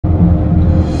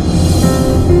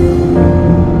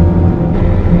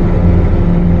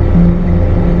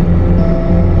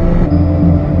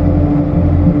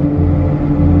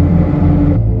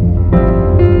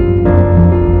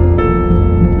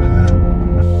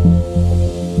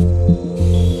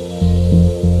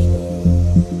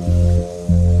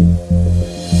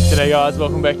guys,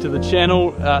 welcome back to the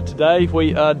channel. Today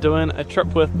we are doing a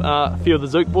trip with a few of the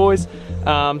Zook boys.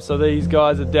 So these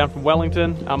guys are down from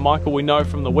Wellington. Michael we know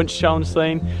from the winch challenge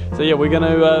scene. So yeah, we're going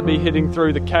to be heading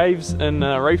through the caves in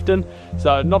Reefton.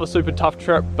 So not a super tough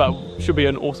trip, but should be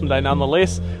an awesome day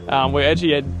nonetheless. We're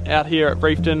actually out here at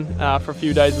Reefton for a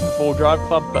few days with the 4Drive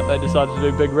Club, but they decided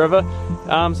to do Big River.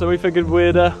 So we figured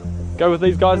we'd go with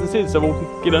these guys instead, so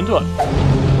we'll get into it.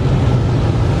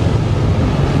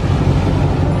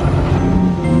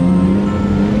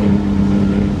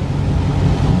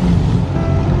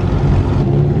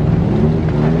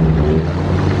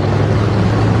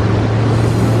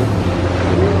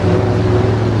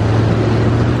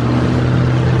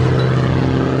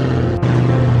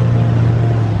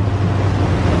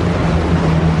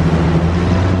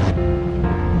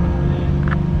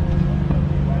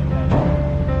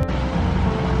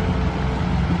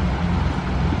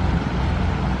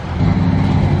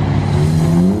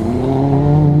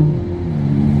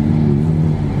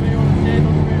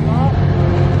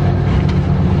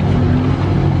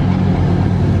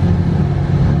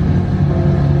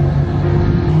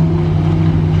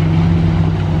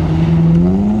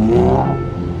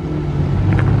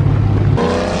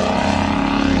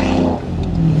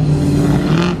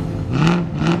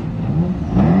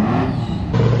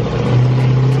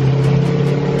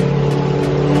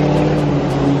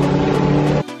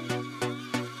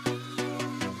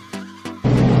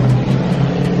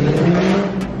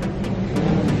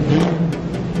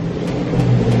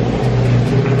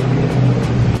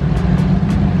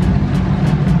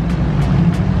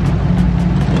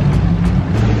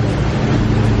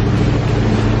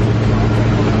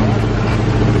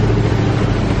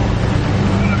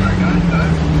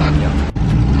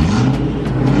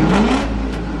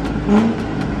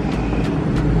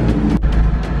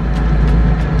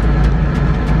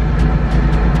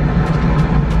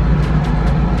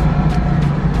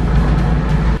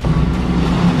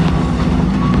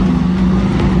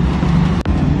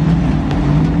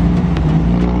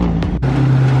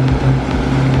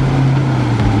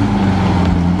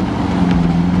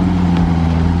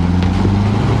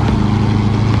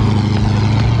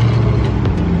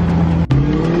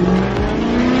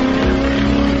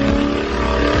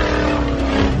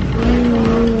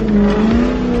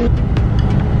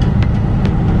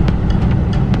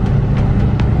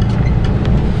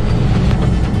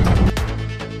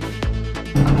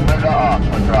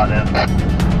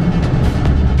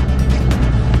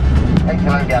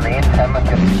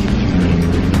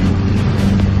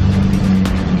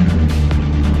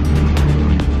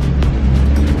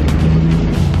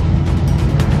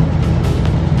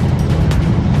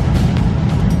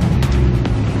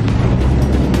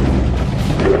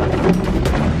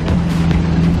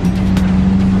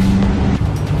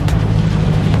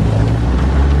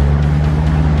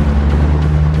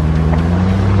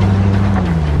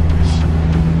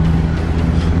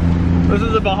 This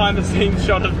is a behind the scenes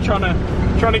shot of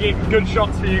trying to get good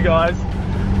shots for you guys.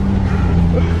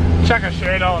 Chuck a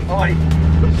shirt on. Oi.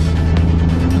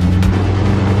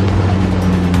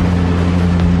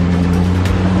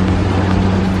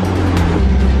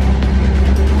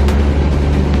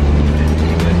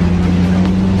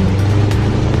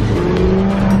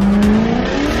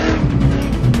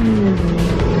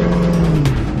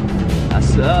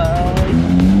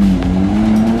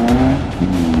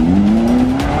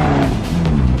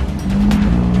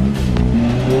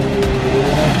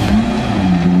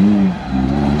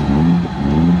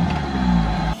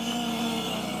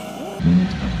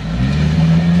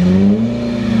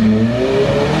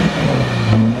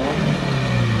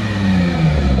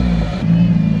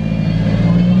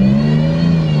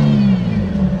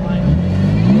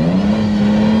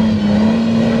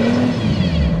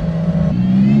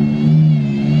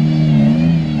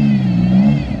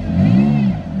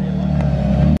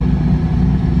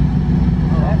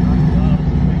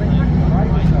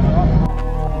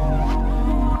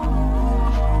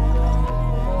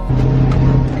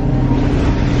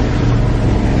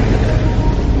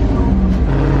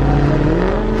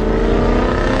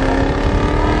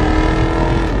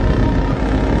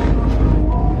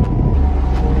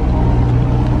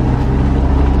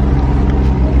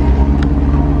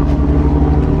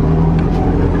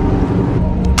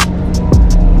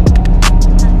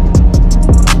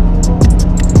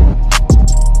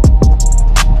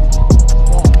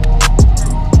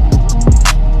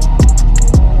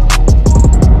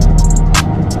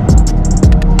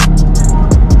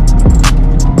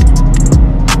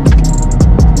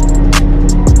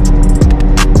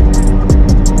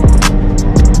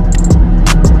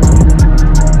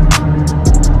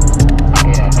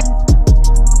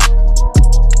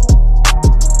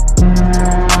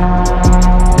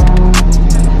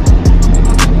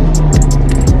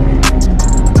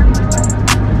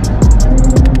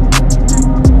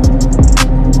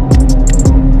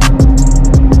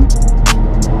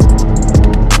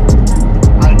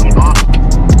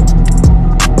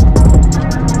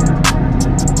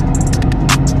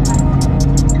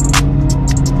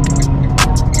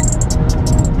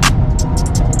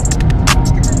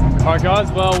 Alright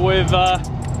guys, well we've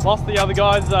lost the other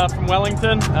guys from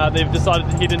Wellington. They've decided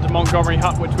to head into Montgomery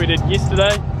Hut, which we did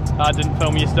yesterday. Didn't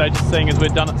film yesterday, just seeing as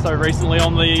we'd done it so recently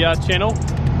on the channel.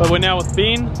 But we're now with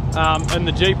Ben in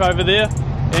the Jeep over there,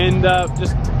 and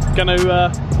just going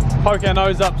to poke our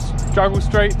nose up Struggle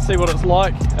Street, see what it's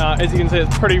like. As you can see,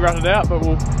 it's pretty rutted out, but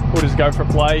we'll just go for a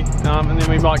play, and then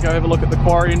we might go have a look at the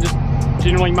quarry and just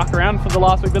generally muck around for the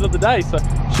last wee bit of the day. So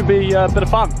should be a bit of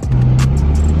fun.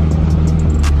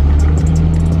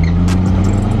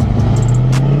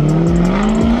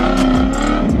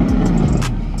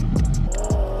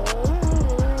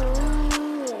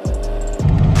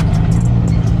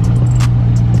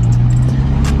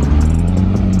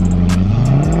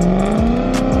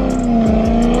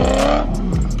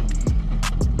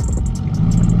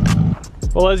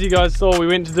 Well, as you guys saw, we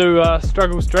went to do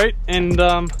Struggle Street, and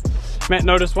Matt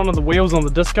noticed one of the wheels on the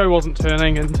disco wasn't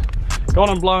turning and gone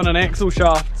and blown an axle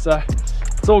shaft, so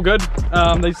it's all good.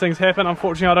 These things happen.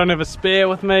 Unfortunately, I don't have a spare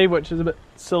with me, which is a bit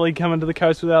silly coming to the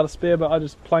coast without a spare, but I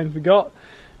just plain forgot.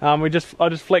 I just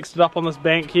flexed it up on this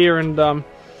bank here, and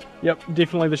yep,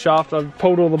 definitely the shaft. I've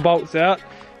pulled all the bolts out,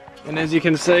 and as you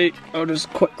can see, I'll just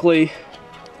quickly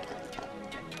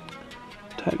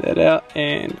take that out,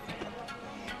 and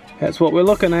that's what we're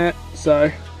looking at.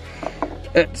 So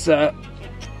it's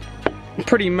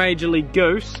pretty majorly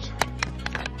goosed.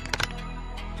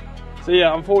 So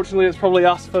yeah, unfortunately it's probably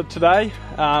us for today.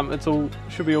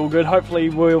 Should be all good. Hopefully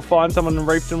we'll find someone in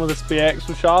Reefton with a spare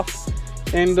axle shaft,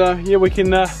 and yeah, we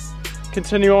can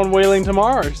continue on wheeling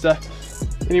tomorrow. So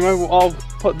anyway, I'll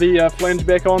put the flange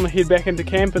back on, head back into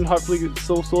camp, and hopefully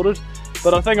it's all sorted.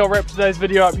 But I think I'll wrap today's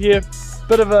video up here.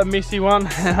 Bit of a messy one.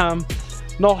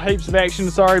 Not heaps of action,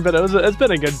 sorry, but it's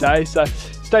been a good day. So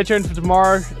stay tuned for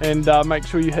tomorrow, and make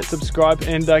sure you hit subscribe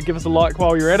and give us a like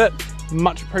while you're at it.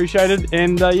 Much appreciated,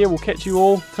 and yeah, we'll catch you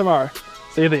all tomorrow.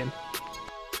 See you then.